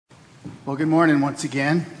Well, good morning once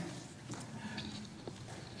again.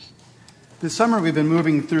 This summer we've been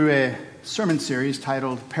moving through a sermon series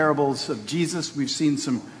titled Parables of Jesus. We've seen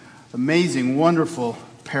some amazing, wonderful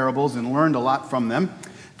parables and learned a lot from them.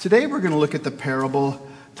 Today we're going to look at the parable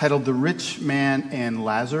titled The Rich Man and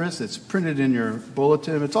Lazarus. It's printed in your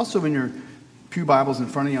bulletin. It's also in your pew Bibles in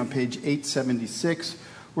front of you on page 876.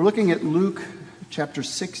 We're looking at Luke chapter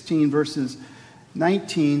 16, verses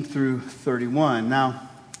 19 through 31. Now,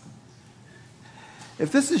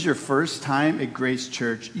 if this is your first time at Grace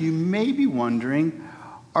Church, you may be wondering,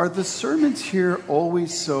 are the sermons here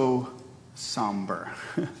always so somber?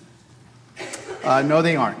 No,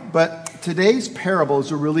 they aren't. But today's parable is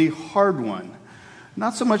a really hard one.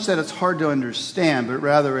 Not so much that it's hard to understand, but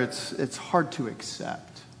rather it's hard to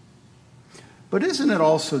accept. But isn't it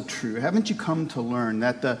also true? Haven't you come to learn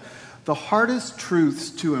that the hardest truths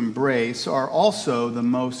to embrace are also the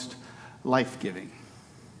most life-giving?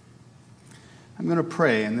 I'm going to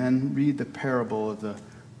pray and then read the parable of the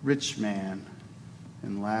rich man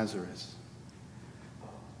and Lazarus.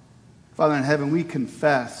 Father in heaven, we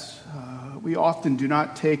confess we often do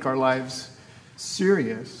not take our lives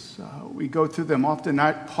serious. We go through them often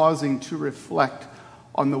not pausing to reflect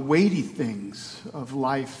on the weighty things of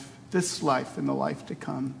life, this life and the life to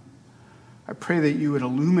come. I pray that you would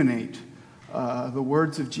illuminate the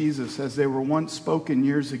words of Jesus as they were once spoken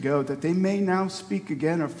years ago, that they may now speak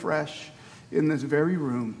again afresh in this very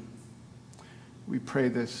room. We pray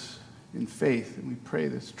this in faith, and we pray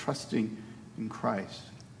this trusting in Christ.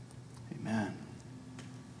 Amen.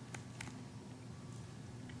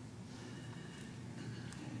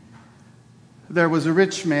 There was a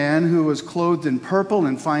rich man who was clothed in purple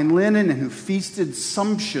and fine linen and who feasted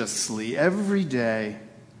sumptuously every day.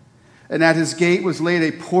 And at his gate was laid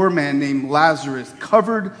a poor man named Lazarus,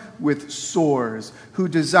 covered with sores, who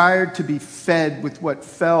desired to be fed with what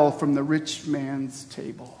fell from the rich man's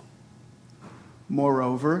table.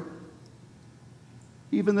 Moreover,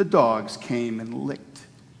 even the dogs came and licked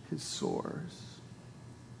his sores.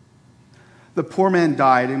 The poor man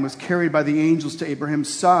died and was carried by the angels to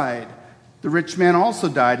Abraham's side. The rich man also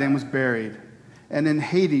died and was buried. And in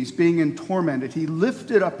Hades, being in tormented, he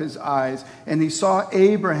lifted up his eyes, and he saw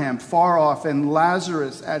Abraham far off and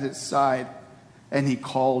Lazarus at his side. And he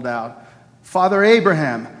called out, "Father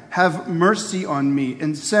Abraham, have mercy on me,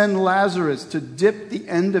 and send Lazarus to dip the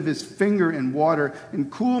end of his finger in water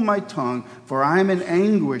and cool my tongue, for I am in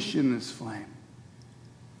anguish in this flame."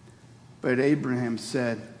 But Abraham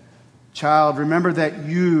said, "Child, remember that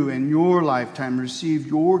you in your lifetime received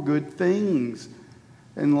your good things,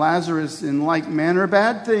 and Lazarus in like manner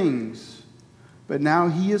bad things. But now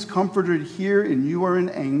he is comforted here, and you are in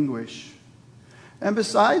anguish. And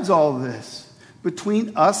besides all this,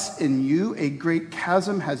 between us and you a great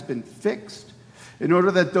chasm has been fixed, in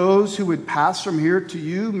order that those who would pass from here to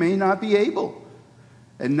you may not be able,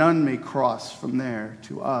 and none may cross from there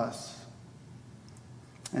to us."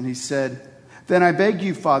 And he said, "Then I beg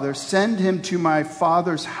you, Father, send him to my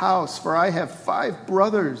father's house, for I have 5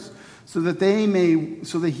 brothers, so that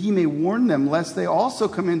he may warn them, lest they also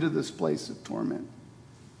come into this place of torment."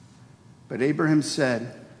 But Abraham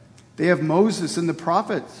said, "They have Moses and the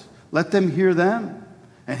prophets. Let them hear them."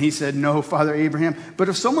 And he said, "No, Father Abraham, but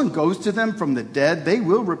if someone goes to them from the dead, they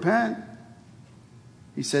will repent."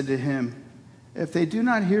 He said to him, "If they do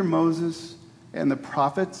not hear Moses and the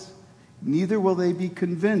prophets, neither will they be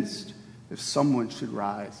convinced if someone should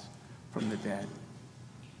rise from the dead."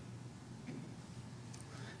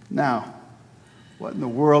 Now, what in the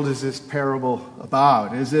world is this parable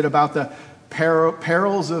about? Is it about the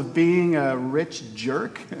perils of being a rich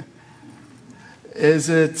jerk? Is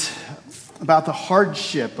it about the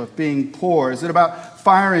hardship of being poor? Is it about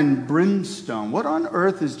fire and brimstone? What on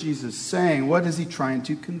earth is Jesus saying? What is he trying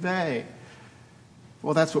to convey?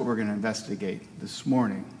 Well, that's what we're going to investigate this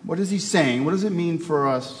morning. What is he saying? What does it mean for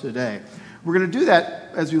us today? We're going to do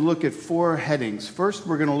that as we look at 4 headings. First,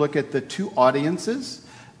 we're going to look at the 2 audiences,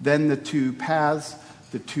 then the 2 paths,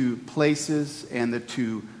 the 2 places, and the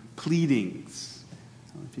 2 pleadings.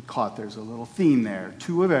 If you caught, there's a little theme there,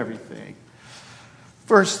 2 of everything.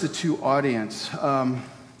 First, the 2 audience.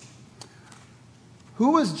 Who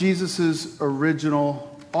was Jesus'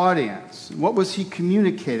 original audience? What was he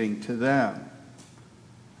communicating to them?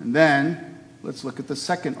 And then, let's look at the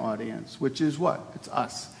second audience, which is what? It's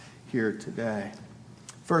us here today.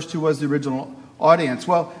 First, who was the original audience?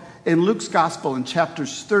 Well, in Luke's Gospel, in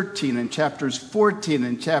chapters 13 and chapters 14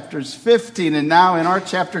 and chapters 15, and now in our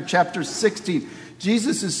chapter 16,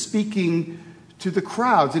 Jesus is speaking to the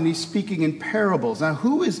crowds, and he's speaking in parables. Now,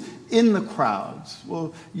 who is in the crowds?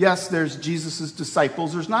 Well, yes, there's Jesus'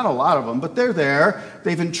 disciples. There's not a lot of them, but they're there.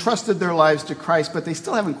 They've entrusted their lives to Christ, but they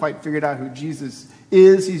still haven't quite figured out who Jesus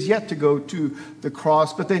is. He's yet to go to the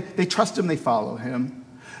cross, but they trust him, they follow him.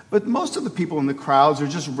 But most of the people in the crowds are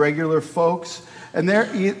just regular folks, and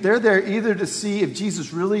they're there either to see if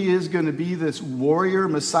Jesus really is going to be this warrior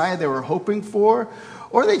Messiah they were hoping for,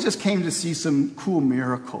 or they just came to see some cool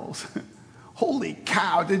miracles. Holy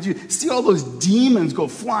cow, did you see all those demons go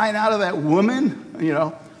flying out of that woman?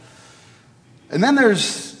 And then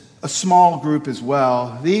there's a small group as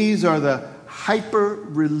well. These are the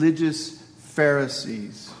hyper-religious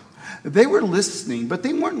Pharisees. They were listening, but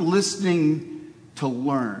they weren't listening to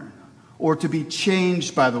learn or to be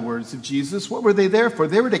changed by the words of Jesus. What were they there for?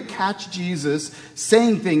 They were to catch Jesus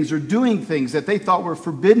saying things or doing things that they thought were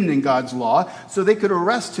forbidden in God's law so they could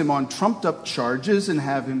arrest him on trumped-up charges and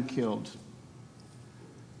have him killed.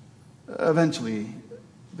 Eventually,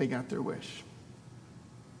 they got their wish.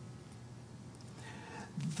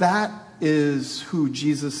 That is who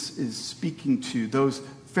Jesus is speaking to, those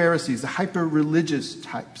Pharisees, the hyper-religious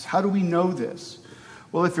types. How do we know this?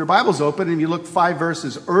 Well, if your Bible's open and you look 5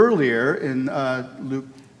 verses earlier in Luke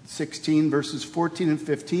 16, verses 14 and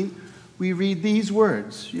 15, we read these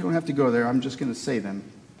words. You don't have to go there. I'm just going to say them.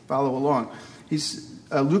 Follow along.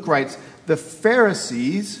 Luke writes, "The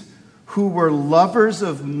Pharisees, who were lovers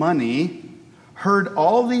of money, heard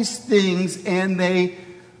all these things and they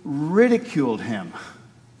ridiculed him."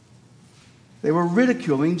 They were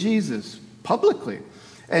ridiculing Jesus publicly.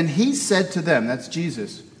 And he said to them, that's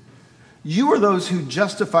Jesus, "You are those who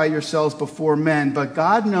justify yourselves before men, but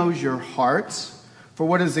God knows your hearts. For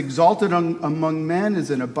what is exalted among men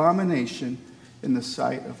is an abomination in the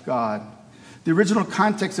sight of God." The original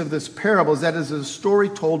context of this parable is that it is a story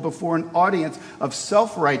told before an audience of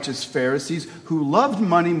self-righteous Pharisees who loved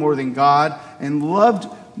money more than God and loved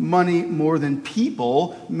money more than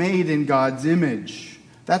people made in God's image.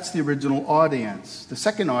 That's the original audience. The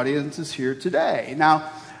second audience is here today. Now,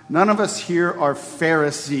 none of us here are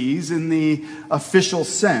Pharisees in the official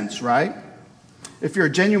sense, right? If you're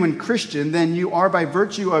a genuine Christian, then you are, by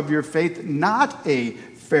virtue of your faith, not a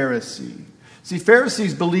Pharisee. See,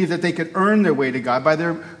 Pharisees believe that they could earn their way to God by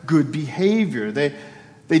their good behavior.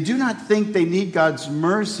 They do not think they need God's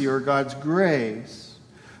mercy or God's grace.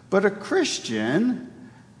 But a Christian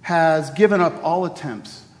has given up all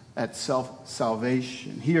attempts at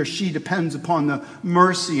self-salvation. He or she depends upon the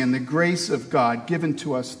mercy and the grace of God given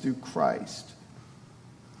to us through Christ.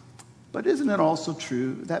 But isn't it also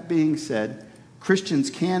true, that being said,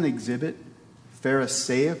 Christians can exhibit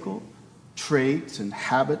Pharisaical traits and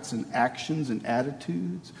habits and actions and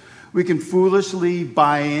attitudes? We can foolishly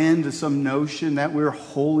buy into some notion that we're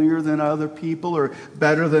holier than other people or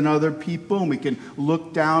better than other people, and we can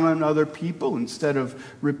look down on other people instead of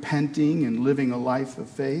repenting and living a life of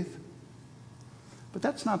faith. But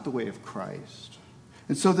that's not the way of Christ.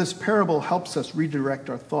 And so this parable helps us redirect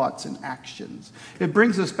our thoughts and actions. It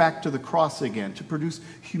brings us back to the cross again to produce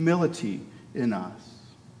humility in us.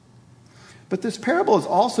 But this parable is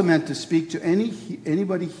also meant to speak to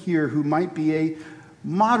anybody here who might be a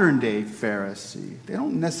modern-day Pharisee. They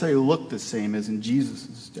don't necessarily look the same as in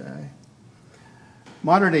Jesus' day.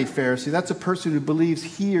 Modern-day Pharisee, that's a person who believes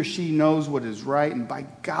he or she knows what is right, and by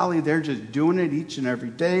golly, they're just doing it each and every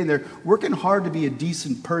day. They're working hard to be a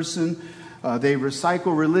decent person. They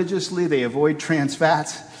recycle religiously. They avoid trans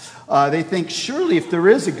fats. They think, surely if there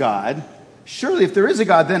is a God,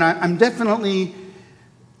 then I'm definitely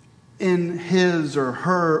in his or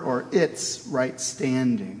her or its right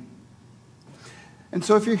standing. And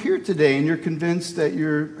so if you're here today and you're convinced that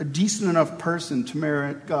you're a decent enough person to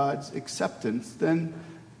merit God's acceptance, then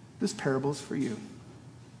this parable is for you.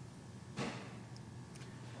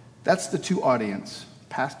 That's the two audience,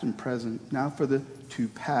 past and present. Now for the two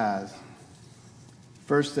paths.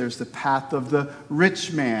 First, there's the path of the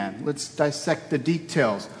rich man. Let's dissect the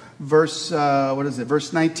details. Verse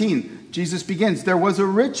 19. Jesus begins, "There was a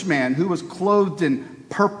rich man who was clothed in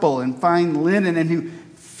purple and fine linen and who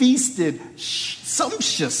feasted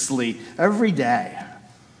sumptuously every day."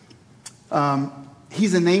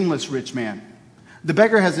 He's a nameless rich man. The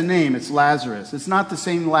beggar has a name. It's Lazarus. It's not the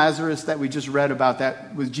same Lazarus that we just read about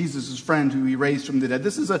that was Jesus' friend who he raised from the dead.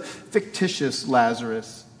 This is a fictitious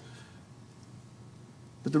Lazarus.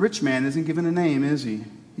 But the rich man isn't given a name, is he?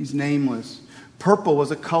 He's nameless. Purple was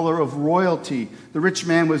a color of royalty. The rich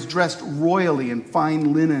man was dressed royally in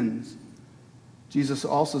fine linens. Jesus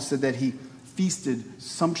also said that he feasted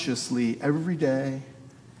sumptuously every day.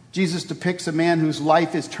 Jesus depicts a man whose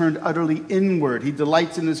life is turned utterly inward. He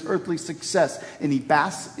delights in his earthly success, and he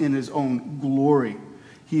basks in his own glory.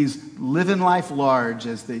 He's living life large,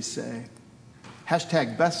 as they say.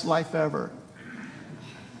 Hashtag best life ever.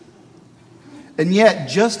 And yet,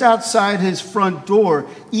 just outside his front door,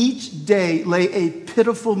 each day lay a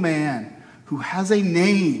pitiful man who has a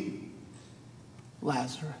name,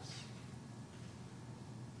 Lazarus.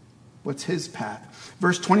 What's his path?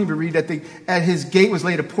 Verse 20, we read, at his gate was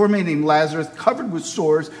laid a poor man named Lazarus, covered with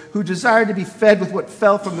sores, who desired to be fed with what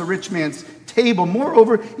fell from the rich man's table.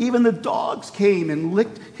 Moreover, even the dogs came and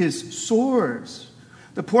licked his sores.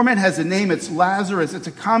 The poor man has a name, it's Lazarus. It's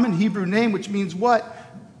a common Hebrew name, which means what?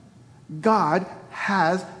 God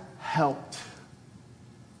has helped.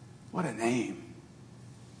 What a name.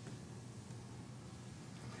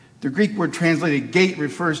 The Greek word translated gate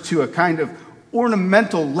refers to a kind of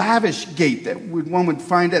ornamental, lavish gate that one would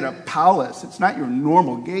find at a palace. It's not your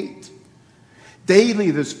normal gate.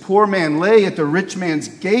 Daily, this poor man lay at the rich man's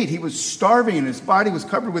gate. He was starving and his body was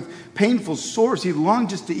covered with painful sores. He longed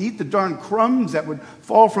just to eat the darn crumbs that would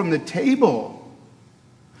fall from the table.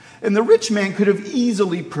 And the rich man could have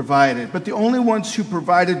easily provided, but the only ones who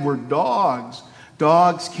provided were dogs.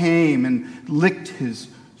 Dogs came and licked his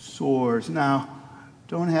sores. Now,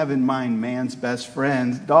 don't have in mind man's best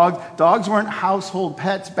friends. Dogs weren't household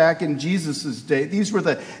pets back in Jesus' day. These were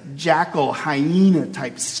the jackal, hyena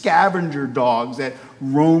type scavenger dogs that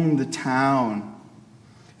roamed the town.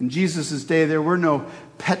 In Jesus' day, there were no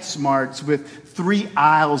PetSmarts with 3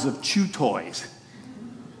 aisles of chew toys,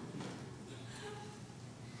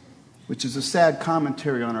 which is a sad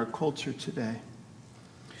commentary on our culture today.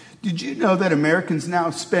 Did you know that Americans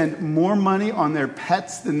now spend more money on their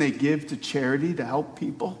pets than they give to charity to help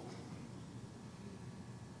people?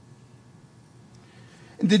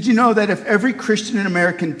 And did you know that if every Christian in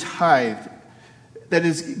America tithe, that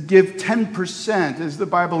is, give 10%, as the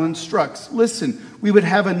Bible instructs, listen, we would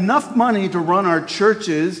have enough money to run our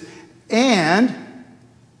churches and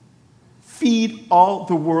feed all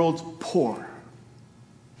the world's poor?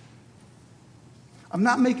 I'm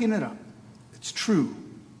not making it up. It's true.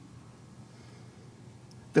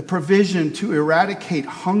 The provision to eradicate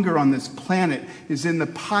hunger on this planet is in the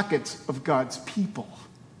pockets of God's people.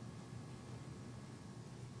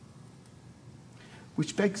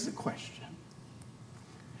 Which begs the question,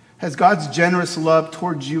 has God's generous love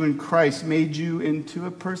towards you in Christ made you into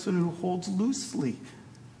a person who holds loosely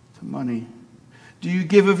to money? Do you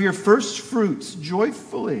give of your first fruits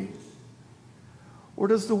joyfully? Or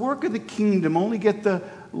does the work of the kingdom only get the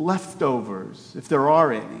leftovers, if there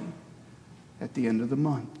are any, at the end of the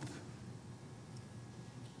month?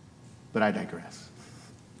 But I digress.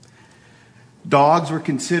 Dogs were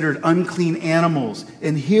considered unclean animals,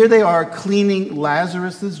 and here they are cleaning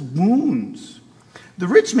Lazarus' wounds. The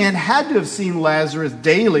rich man had to have seen Lazarus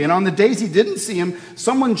daily, and on the days he didn't see him,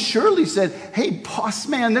 someone surely said, "Hey, boss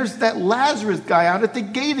man, there's that Lazarus guy out at the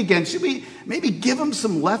gate again. Should we maybe give him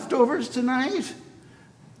some leftovers tonight?"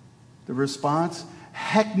 The response,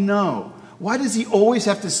 heck no. Why does he always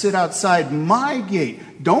have to sit outside my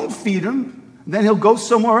gate? Don't feed him. Then he'll go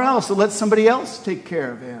somewhere else and let somebody else take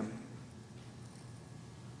care of him.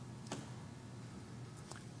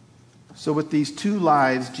 So with these 2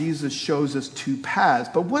 lives, Jesus shows us 2 paths.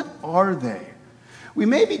 But what are they? We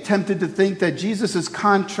may be tempted to think that Jesus is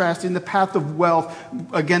contrasting the path of wealth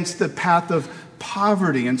against the path of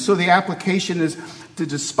poverty. And so the application is to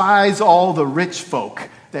despise all the rich folk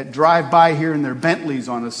that drive by here in their Bentleys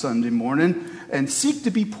on a Sunday morning and seek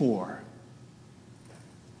to be poor.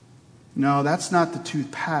 No, that's not the 2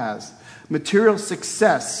 paths. Material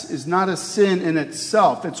success is not a sin in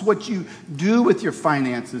itself. It's what you do with your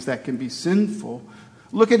finances that can be sinful.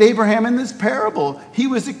 Look at Abraham in this parable. He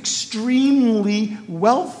was extremely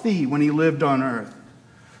wealthy when he lived on earth.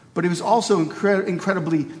 But he was also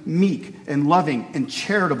incredibly meek and loving and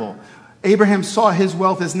charitable. Abraham saw his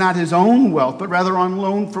wealth as not his own wealth, but rather on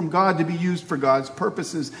loan from God to be used for God's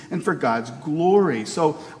purposes and for God's glory.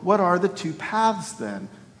 So what are the 2 paths then?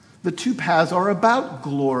 The 2 paths are about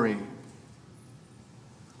glory.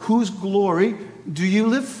 Whose glory do you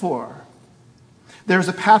live for? There's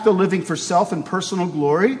a path of living for self and personal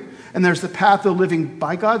glory, and there's the path of living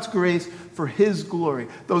by God's grace for His glory.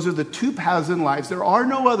 Those are the 2 paths in life. There are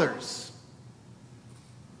no others.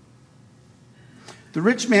 The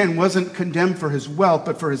rich man wasn't condemned for his wealth,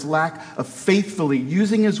 but for his lack of faithfully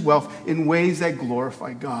using his wealth in ways that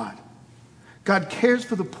glorify God. God cares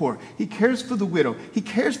for the poor. He cares for the widow. He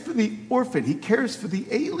cares for the orphan. He cares for the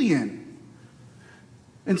alien.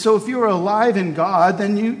 And so if you're alive in God,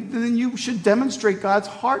 then you should demonstrate God's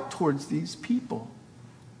heart towards these people.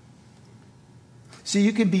 See,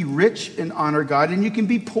 you can be rich and honor God, and you can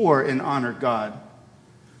be poor and honor God.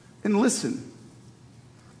 And listen,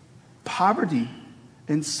 poverty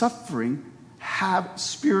and suffering have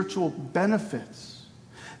spiritual benefits.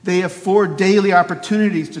 They afford daily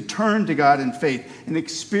opportunities to turn to God in faith and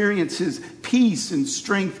experience His peace and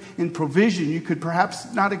strength and provision you could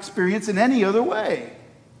perhaps not experience in any other way.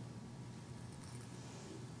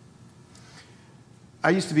 I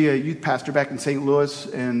used to be a youth pastor back in St. Louis,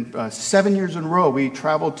 and 7 years in a row we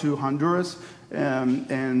traveled to Honduras,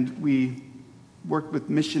 and we worked with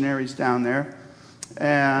missionaries down there.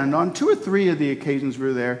 And on 2 or 3 of the occasions we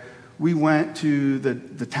were there, we went to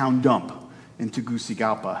the town dump in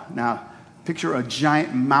Tegucigalpa. Now, picture a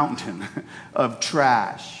giant mountain of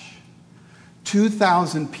trash.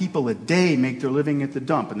 2,000 people a day make their living at the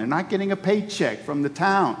dump, and they're not getting a paycheck from the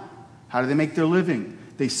town. How do they make their living?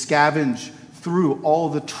 They scavenge through all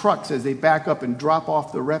the trucks as they back up and drop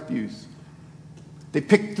off the refuse. They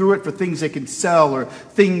pick through it for things they can sell or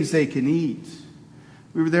things they can eat.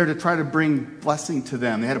 We were there to try to bring blessing to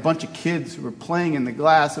them. They had a bunch of kids who were playing in the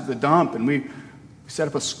glass of the dump, and we set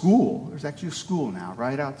up a school. There's actually a school now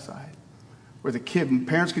right outside where the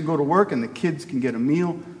parents can go to work and the kids can get a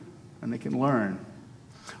meal and they can learn.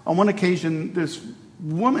 On one occasion, this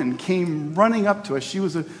woman came running up to us. She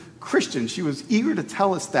was a Christian. She was eager to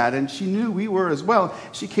tell us that, and she knew we were as well.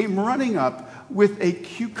 She came running up with a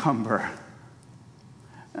cucumber.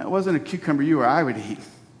 It wasn't a cucumber you or I would eat.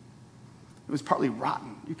 It was partly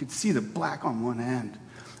rotten. You could see the black on one end.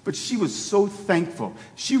 But she was so thankful.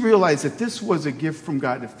 She realized that this was a gift from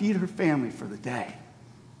God to feed her family for the day.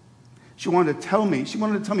 She wanted to tell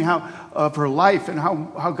me how of her life and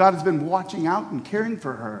how God has been watching out and caring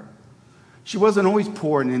for her. She wasn't always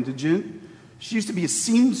poor and indigent. She used to be a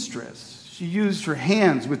seamstress. She used her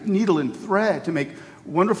hands with needle and thread to make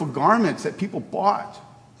wonderful garments that people bought.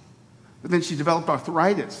 But then she developed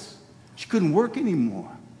arthritis. She couldn't work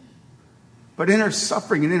anymore. But in her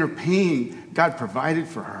suffering and in her pain, God provided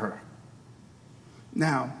for her.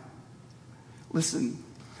 Now, listen,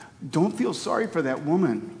 don't feel sorry for that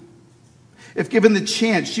woman. If given the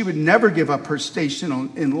chance, she would never give up her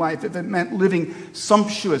station in life if it meant living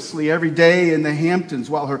sumptuously every day in the Hamptons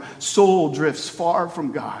while her soul drifts far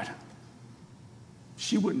from God.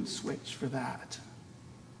 She wouldn't switch for that.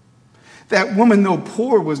 That woman, though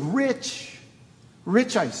poor, was rich.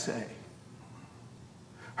 Rich, I say.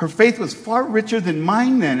 Her faith was far richer than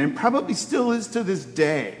mine then, and probably still is to this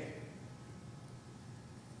day.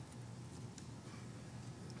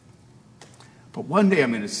 But one day I'm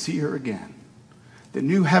going to see her again. The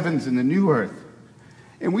new heavens and the new earth.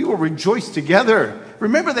 And we will rejoice together.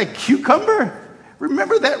 Remember that cucumber?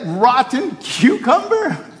 Remember that rotten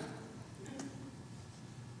cucumber?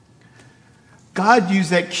 God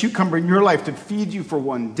used that cucumber in your life to feed you for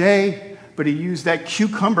one day, but He used that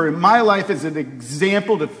cucumber in my life as an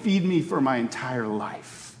example to feed me for my entire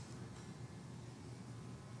life.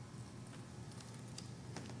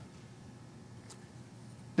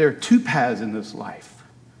 There are 2 paths in this life.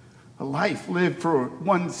 A life lived for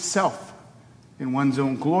oneself in one's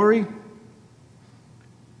own glory. And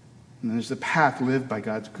then there's the path lived by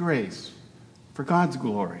God's grace for God's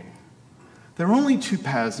glory. There are only 2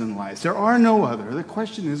 paths in life. There are no other. The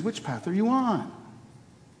question is, which path are you on?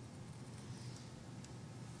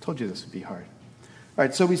 I told you this would be hard. All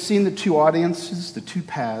right, so we've seen the 2 audiences, the 2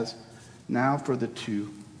 paths. Now for the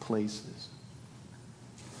 2 places.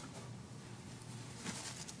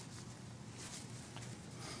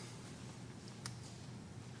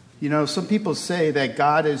 You know, some people say that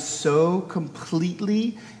God is so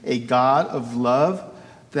completely a God of love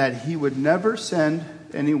that He would never send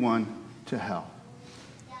anyone to hell.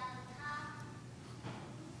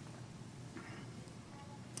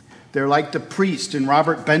 They're like the priest in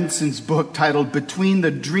Robert Benson's book titled Between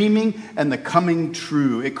the Dreaming and the Coming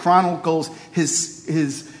True. It chronicles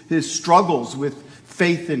his struggles with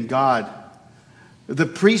faith in God. The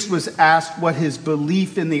priest was asked what his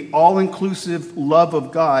belief in the all-inclusive love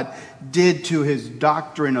of God did to his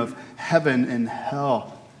doctrine of heaven and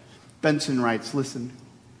hell. Benson writes, listen,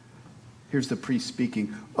 here's the priest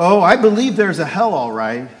speaking. "Oh, I believe there's a hell, all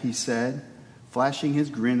right," he said, flashing his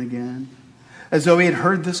grin again, as though he had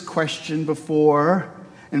heard this question before,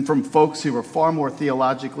 and from folks who were far more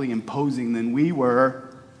theologically imposing than we were.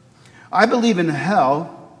 "I believe in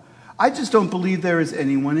hell. I just don't believe there is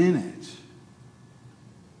anyone in it."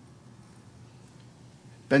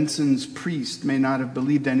 Benson's priest may not have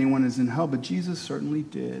believed anyone is in hell, but Jesus certainly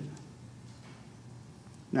did.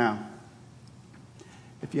 Now,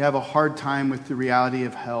 if you have a hard time with the reality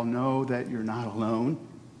of hell, know that you're not alone.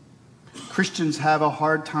 Christians have a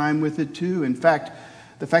hard time with it too. In fact,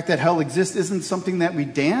 the fact that hell exists isn't something that we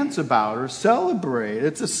dance about or celebrate.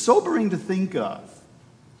 It's a sobering to think of.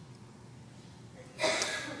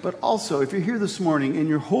 But also, if you're here this morning and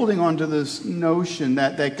you're holding on to this notion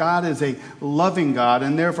that God is a loving God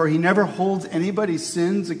and therefore he never holds anybody's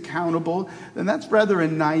sins accountable, then that's rather a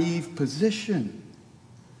naive position.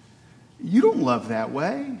 You don't love that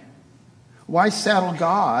way. Why saddle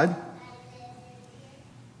God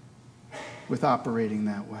with operating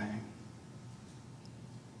that way?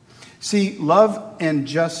 See, love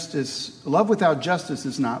without justice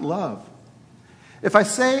is not love. If I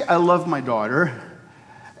say I love my daughter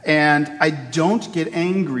and I don't get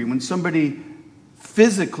angry when somebody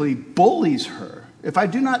physically bullies her, if I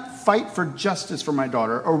do not fight for justice for my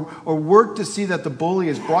daughter or work to see that the bully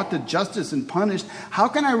is brought to justice and punished, how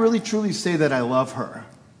can I really truly say that I love her?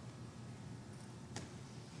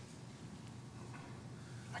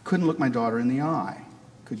 I couldn't look my daughter in the eye.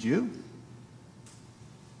 Could you?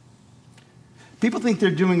 People think they're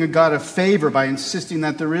doing a God a favor by insisting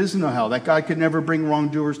that there is no hell, that God could never bring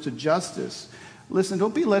wrongdoers to justice. Listen,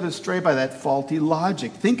 don't be led astray by that faulty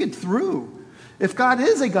logic. Think it through. If God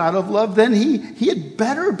is a God of love, then he had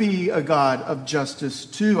better be a God of justice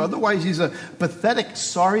too. Otherwise, he's a pathetic,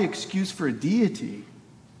 sorry excuse for a deity.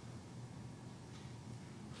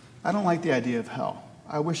 I don't like the idea of hell.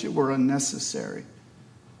 I wish it were unnecessary.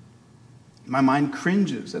 My mind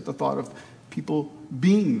cringes at the thought of people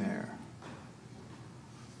being there.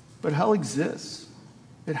 But hell exists.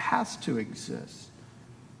 It has to exist.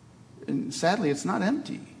 And sadly, it's not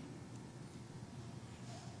empty.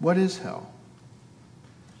 What is hell?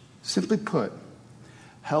 Simply put,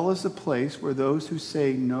 hell is a place where those who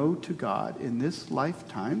say no to God in this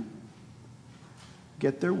lifetime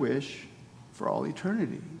get their wish for all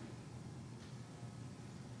eternity.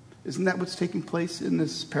 Isn't that what's taking place in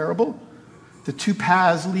this parable? The two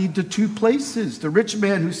paths lead to two places. The rich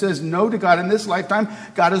man who says no to God in this lifetime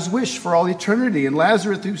got his wish for all eternity. And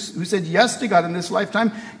Lazarus who said yes to God in this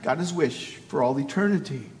lifetime got his wish for all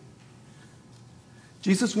eternity.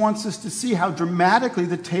 Jesus wants us to see how dramatically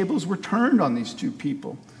the tables were turned on these two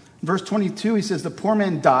people. In verse 22, he says, the poor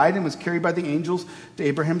man died and was carried by the angels to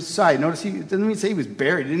Abraham's side. Notice it doesn't even say he was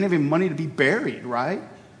buried. He didn't have any money to be buried, right?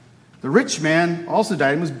 The rich man also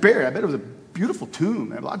died and was buried. I bet it was a beautiful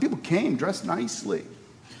tomb. A lot of people came dressed nicely.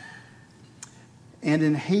 And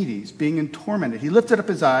in Hades, being in tormented, he lifted up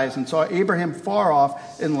his eyes and saw Abraham far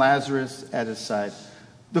off and Lazarus at his side.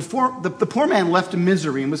 The poor man left in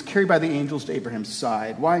misery and was carried by the angels to Abraham's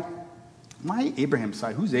side. Why Abraham's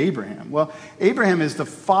side? Who's Abraham? Well, Abraham is the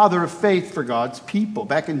father of faith for God's people.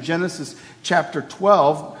 Back in Genesis chapter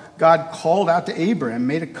 12, God called out to Abraham,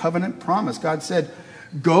 made a covenant promise. God said,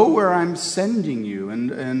 go where I'm sending you,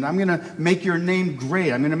 and I'm going to make your name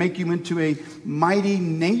great. I'm going to make you into a mighty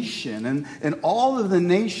nation, and all of the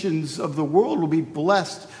nations of the world will be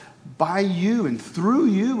blessed by you and through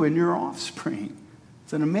you and your offspring.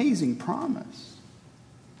 It's an amazing promise.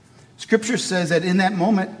 Scripture says that in that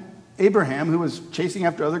moment, Abraham, who was chasing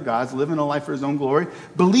after other gods, living a life for his own glory,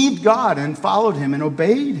 believed God and followed him and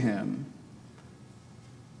obeyed him.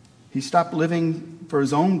 He stopped living for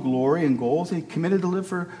his own glory and goals. He committed to live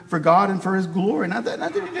for God and for his glory. Not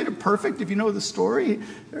that he did it perfect. If you know the story,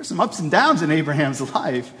 there are some ups and downs in Abraham's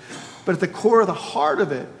life. But at the core of the heart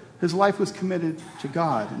of it, his life was committed to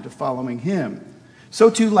God and to following him. So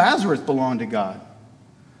too Lazarus belonged to God.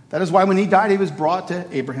 That is why when he died, he was brought to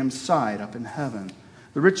Abraham's side up in heaven.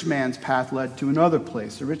 The rich man's path led to another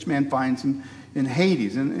place. The rich man finds him in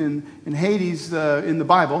Hades. In Hades, in the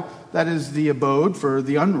Bible, that is the abode for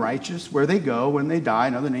the unrighteous, where they go when they die.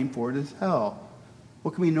 Another name for it is hell.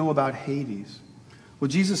 What can we know about Hades? Well,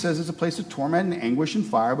 Jesus says it's a place of torment and anguish and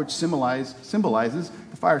fire, which symbolizes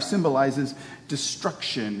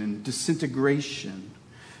destruction and disintegration.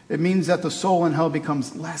 It means that the soul in hell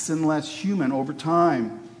becomes less and less human over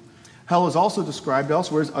time. Hell is also described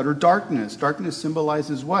elsewhere as utter darkness. Darkness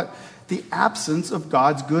symbolizes what? The absence of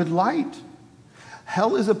God's good light.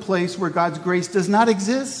 Hell is a place where God's grace does not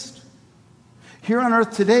exist. Here on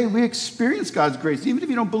earth today, we experience God's grace. Even if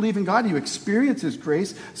you don't believe in God, you experience his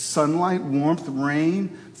grace. Sunlight, warmth, rain,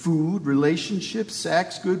 food, relationships,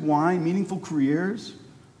 sex, good wine, meaningful careers.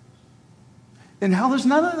 In hell, there's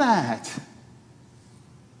none of that.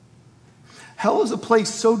 Hell is a place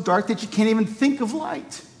so dark that you can't even think of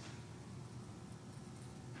light.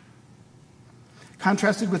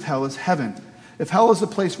 Contrasted with hell is heaven. If hell is a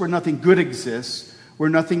place where nothing good exists,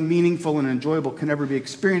 where nothing meaningful and enjoyable can ever be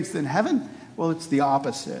experienced, then heaven, well, it's the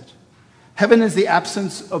opposite. Heaven is the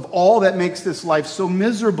absence of all that makes this life so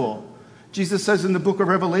miserable. Jesus says in the book of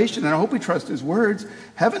Revelation, and I hope we trust his words,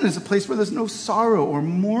 heaven is a place where there's no sorrow or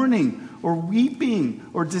mourning or weeping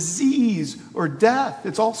or disease or death.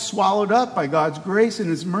 It's all swallowed up by God's grace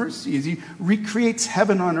and his mercy as he recreates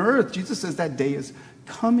heaven on earth. Jesus says that day is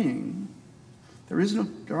coming. There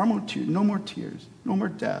are no more tears, no more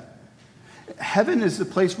death. Heaven is the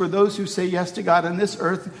place where those who say yes to God on this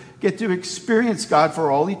earth get to experience God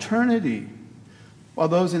for all eternity. While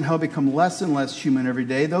those in hell become less and less human every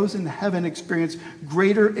day, those in heaven experience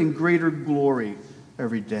greater and greater glory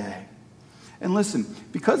every day. And listen,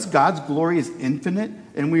 because God's glory is infinite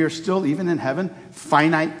and we are still, even in heaven,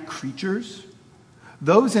 finite creatures,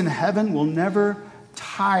 those in heaven will never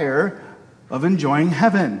tire of enjoying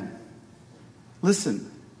heaven.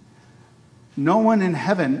 Listen, no one in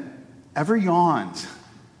heaven ever yawns.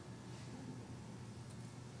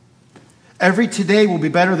 Every today will be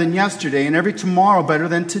better than yesterday, and every tomorrow better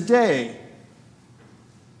than today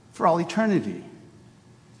for all eternity.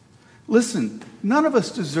 Listen, none of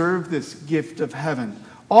us deserve this gift of heaven.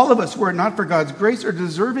 All of us, were it not for God's grace, are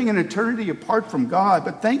deserving an eternity apart from God.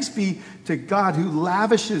 But thanks be to God who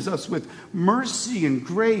lavishes us with mercy and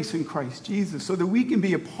grace in Christ Jesus so that we can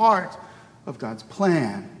be a part of God's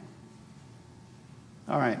plan.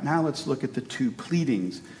 All right, now let's look at the two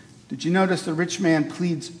pleadings. Did you notice the rich man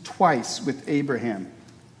pleads twice with Abraham?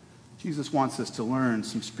 Jesus wants us to learn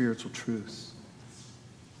some spiritual truths.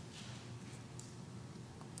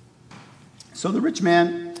 So the rich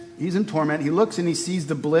man, he's in torment. He looks and he sees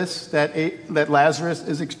the bliss that Lazarus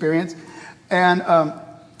is experiencing. And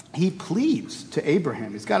he pleads to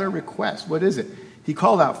Abraham. He's got a request. What is it? He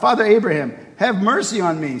called out, "Father Abraham, have mercy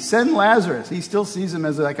on me. Send Lazarus." He still sees him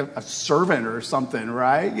as like a servant or something,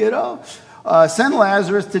 right? Send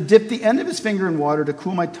Lazarus to dip the end of his finger in water to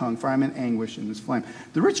cool my tongue, for I'm in anguish in this flame.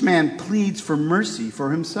 The rich man pleads for mercy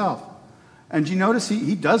for himself. And you notice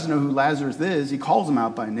he does know who Lazarus is. He calls him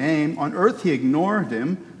out by name. On earth he ignored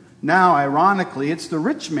him. Now, ironically, it's the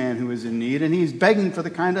rich man who is in need, and he's begging for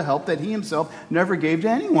the kind of help that he himself never gave to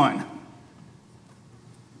anyone.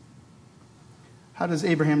 How does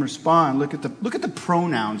Abraham respond? Look at the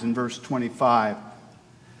pronouns in verse 25.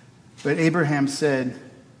 But Abraham said,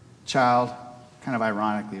 "Child," kind of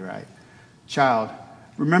ironically, right? "Child,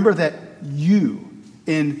 remember that you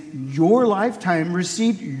in your lifetime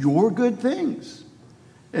received your good things,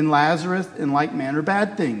 and Lazarus in like manner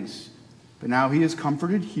bad things. But now he is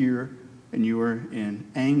comforted here, and you are in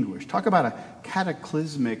anguish." Talk about a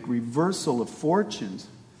cataclysmic reversal of fortunes.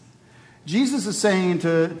 Jesus is saying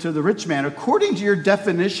to the rich man, according to your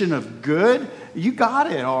definition of good, you got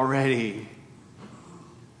it already.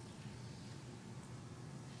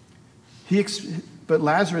 But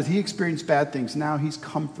Lazarus, he experienced bad things. Now he's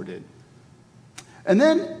comforted. And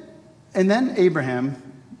then Abraham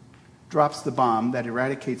drops the bomb that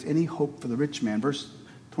eradicates any hope for the rich man. Verse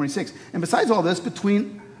 26. "And besides all this,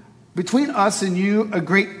 between us and you, a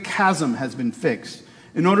great chasm has been fixed,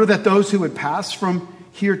 in order that those who would pass from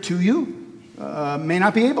here to you may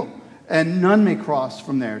not be able, and none may cross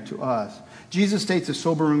from there to us." Jesus states a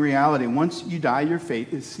sobering reality. Once you die, your fate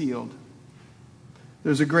is sealed.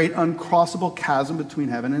 There's a great uncrossable chasm between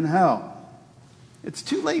heaven and hell. It's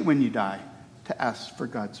too late when you die to ask for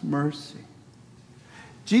God's mercy.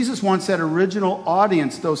 Jesus wants that original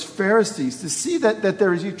audience, those Pharisees, to see that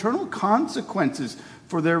there is eternal consequences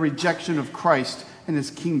for their rejection of Christ and his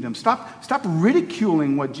kingdom. Stop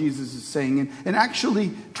ridiculing what Jesus is saying and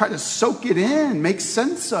actually try to soak it in, make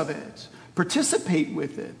sense of it, participate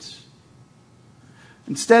with it.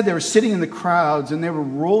 Instead, they were sitting in the crowds and they were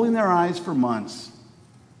rolling their eyes for months.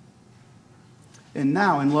 And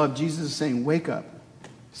now, in love, Jesus is saying, wake up.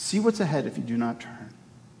 See what's ahead if you do not turn.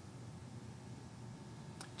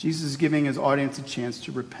 Jesus is giving his audience a chance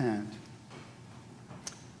to repent.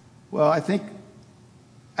 Well, I think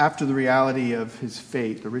after the reality of his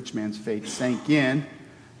fate, the rich man's fate, sank in,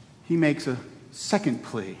 he makes a second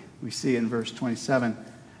plea. We see it in verse 27.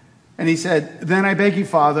 And he said, "Then I beg you,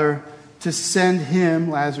 Father, to send him,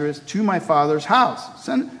 Lazarus, to my father's house."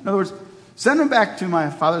 In other words, send him back to my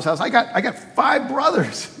father's house. I got 5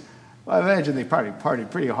 brothers. Well, I imagine they probably partied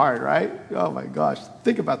pretty hard, right? Oh my gosh.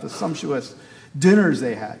 Think about the sumptuous dinners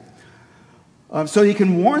they had. So he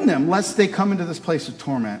can warn them lest they come into this place of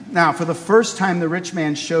torment. Now, for the first time, the rich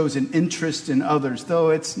man shows an interest in others, though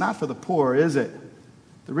it's not for the poor, is it?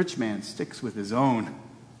 The rich man sticks with his own,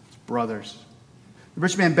 his brothers. The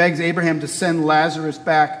rich man begs Abraham to send Lazarus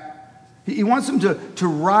back. He wants him to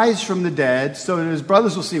rise from the dead so that his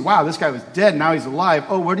brothers will see, wow, this guy was dead, now he's alive.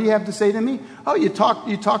 Oh, what do you have to say to me? Oh, you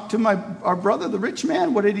talked to our brother, the rich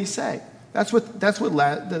man? What did he say? That's what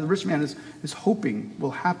the rich man is hoping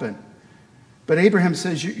will happen. But Abraham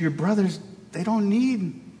says, your brothers, they don't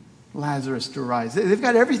need Lazarus to rise. They've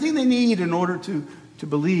got everything they need in order to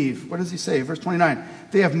believe. What does he say? Verse 29,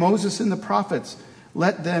 they have Moses and the prophets.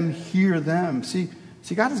 Let them hear them. See,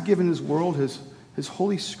 God has given his world his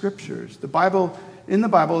holy scriptures. The Bible in the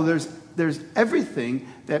Bible, there's everything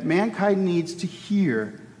that mankind needs to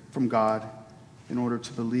hear from God in order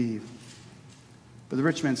to believe. But the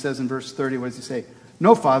rich man says in verse 30, what does he say?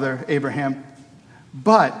 No, Father Abraham,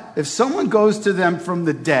 but if someone goes to them from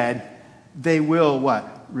the dead, they will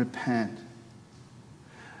what? Repent.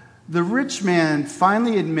 The rich man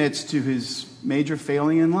finally admits to his major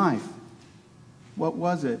failing in life. What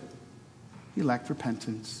was it? He lacked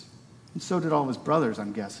repentance. And so did all his brothers,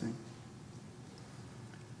 I'm guessing.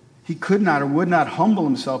 He could not or would not humble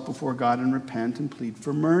himself before God and repent and plead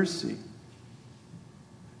for mercy.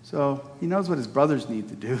 So he knows what his brothers need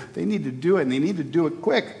to do. They need to do it, and they need to do it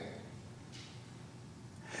quick.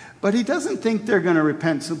 But he doesn't think they're going to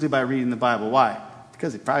repent simply by reading the Bible. Why?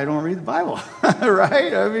 Because they probably don't read the Bible,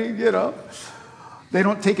 right? I mean, they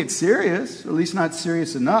don't take it serious, or at least not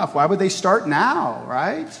serious enough. Why would they start now,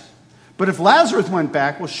 right? But if Lazarus went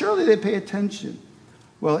back, well, surely they'd pay attention.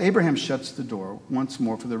 Well, Abraham shuts the door once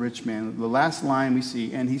more for the rich man. The last line we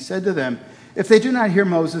see, and he said to them, if they do not hear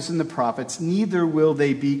Moses and the prophets, neither will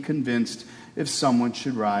they be convinced if someone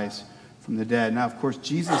should rise from the dead. Now, of course,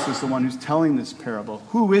 Jesus is the one who's telling this parable.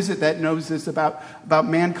 Who is it that knows this about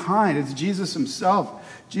mankind? It's Jesus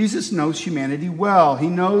himself. Jesus knows humanity well. He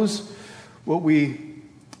knows what we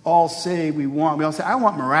all say we want. We all say, I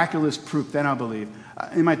want miraculous proof, then I'll believe.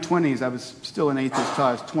 In my 20s, I was still an atheist until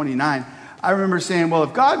I was 29. I remember saying, well,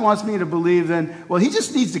 if God wants me to believe, then, well, he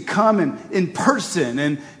just needs to come in person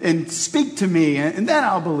and speak to me, and then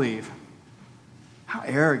I'll believe. How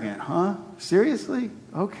arrogant, huh? Seriously?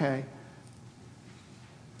 Okay.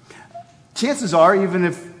 Chances are, even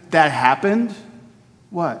if that happened,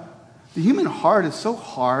 what? The human heart is so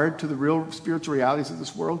hard to the real spiritual realities of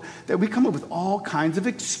this world that we come up with all kinds of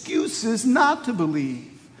excuses not to believe.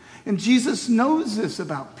 And Jesus knows this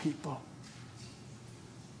about people.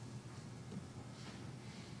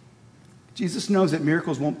 Jesus knows that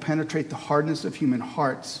miracles won't penetrate the hardness of human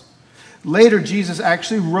hearts. Later, Jesus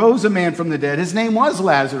actually rose a man from the dead. His name was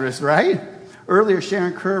Lazarus, right? Earlier,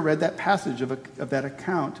 Sharon Kerr read that passage of that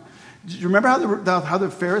account. Do you remember how the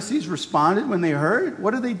Pharisees responded when they heard?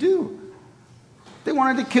 What did they do? They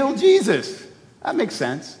wanted to kill Jesus. That makes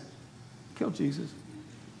sense. Kill Jesus.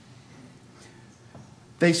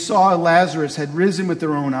 They saw Lazarus had risen with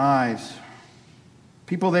their own eyes.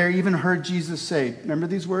 People there even heard Jesus say, remember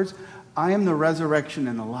these words? I am the resurrection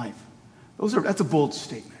and the life. That's a bold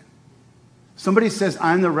statement. Somebody says,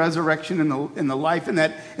 I'm the resurrection and the life, and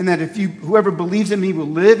that if whoever believes in me will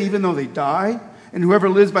live even though they die, and whoever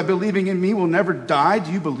lives by believing in me will never die.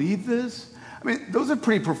 Do you believe this? I mean, those are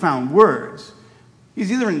pretty profound words.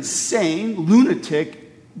 He's either insane,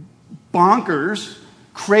 lunatic, bonkers,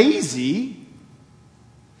 crazy,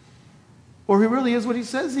 or he really is what he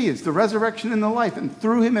says he is, the resurrection and the life. And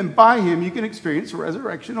through him and by him, you can experience the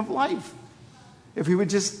resurrection of life. If we would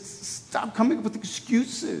just stop coming up with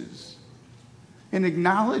excuses and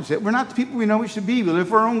acknowledge that we're not the people we know we should be. We live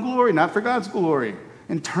for our own glory, not for God's glory.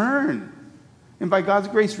 And turn. And by God's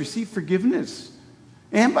grace, receive forgiveness.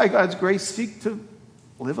 And by God's grace, seek to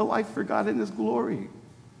live a life for God in his glory.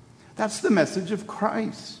 That's the message of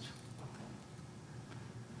Christ.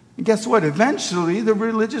 And guess what? Eventually, the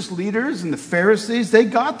religious leaders and the Pharisees, they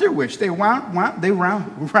got their wish. They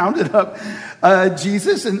rounded up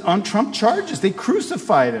Jesus and on Trump charges. They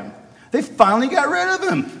crucified him. They finally got rid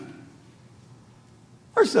of him.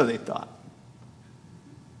 Or so they thought.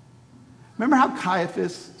 Remember how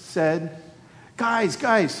Caiaphas said,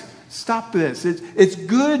 Guys, stop this. It's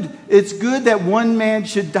good that one man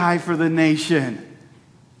should die for the nation.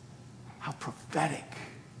 How prophetic.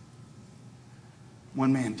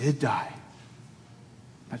 One man did die.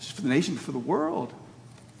 Not just for the nation, but for the world.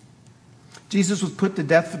 Jesus was put to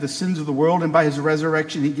death for the sins of the world, and by his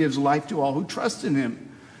resurrection, he gives life to all who trust in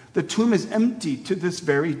him. The tomb is empty to this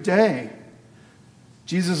very day.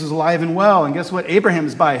 Jesus is alive and well, and guess what? Abraham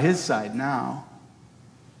is by his side now,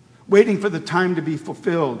 waiting for the time to be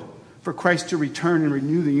fulfilled, for Christ to return and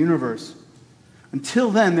renew the universe. Until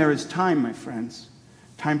then, there is time, my friends,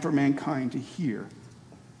 time for mankind to hear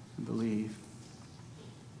and believe.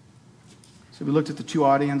 So we looked at the two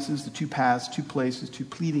audiences, the two paths, two places, two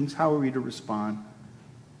pleadings. How are we to respond?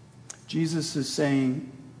 Jesus is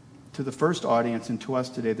saying to the first audience and to us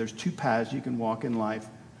today, there's two paths you can walk in life.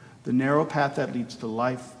 The narrow path that leads to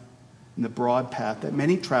life, and the broad path that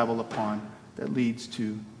many travel upon that leads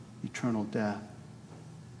to eternal death.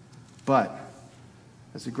 But,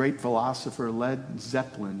 as a great philosopher Led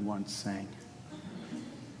Zeppelin once sang,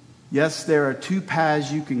 yes, there are two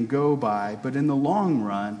paths you can go by, but in the long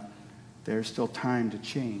run, there's still time to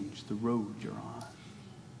change the road you're on.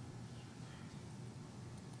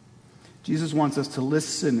 Jesus wants us to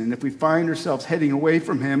listen, and if we find ourselves heading away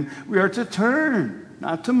from him, we are to turn,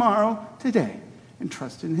 not tomorrow, today, and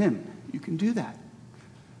trust in him. You can do that.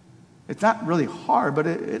 It's not really hard, but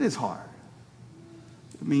it is hard.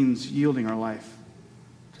 It means yielding our life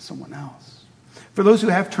to someone else. For those who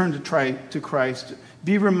have turned to Christ,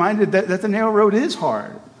 be reminded that the narrow road is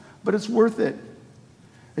hard, but it's worth it.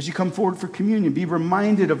 As you come forward for communion, be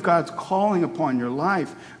reminded of God's calling upon your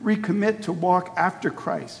life. Recommit to walk after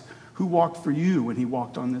Christ, who walked for you when he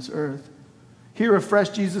walked on this earth. Hear afresh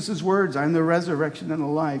Jesus' words, I am the resurrection and the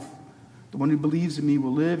life. The one who believes in me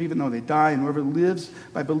will live even though they die, and whoever lives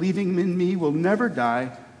by believing in me will never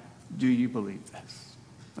die. Do you believe this?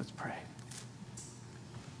 Let's pray.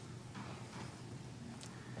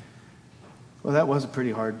 Well, that was a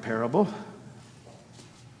pretty hard parable.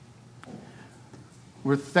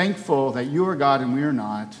 We're thankful that you are God and we are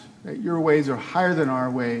not, that your ways are higher than our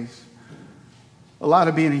ways. A lot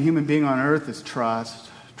of being a human being on earth is trust,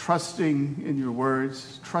 trusting in your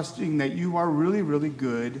words, trusting that you are really, really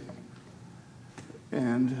good,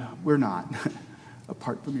 and we're not,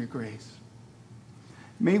 apart from your grace.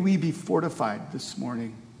 May we be fortified this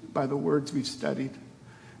morning by the words we've studied.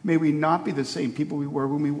 May we not be the same people we were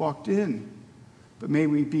when we walked in, but may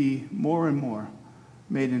we be more and more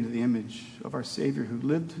made into the image of our Savior who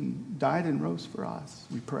lived and died and rose for us.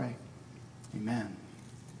 We pray. Amen.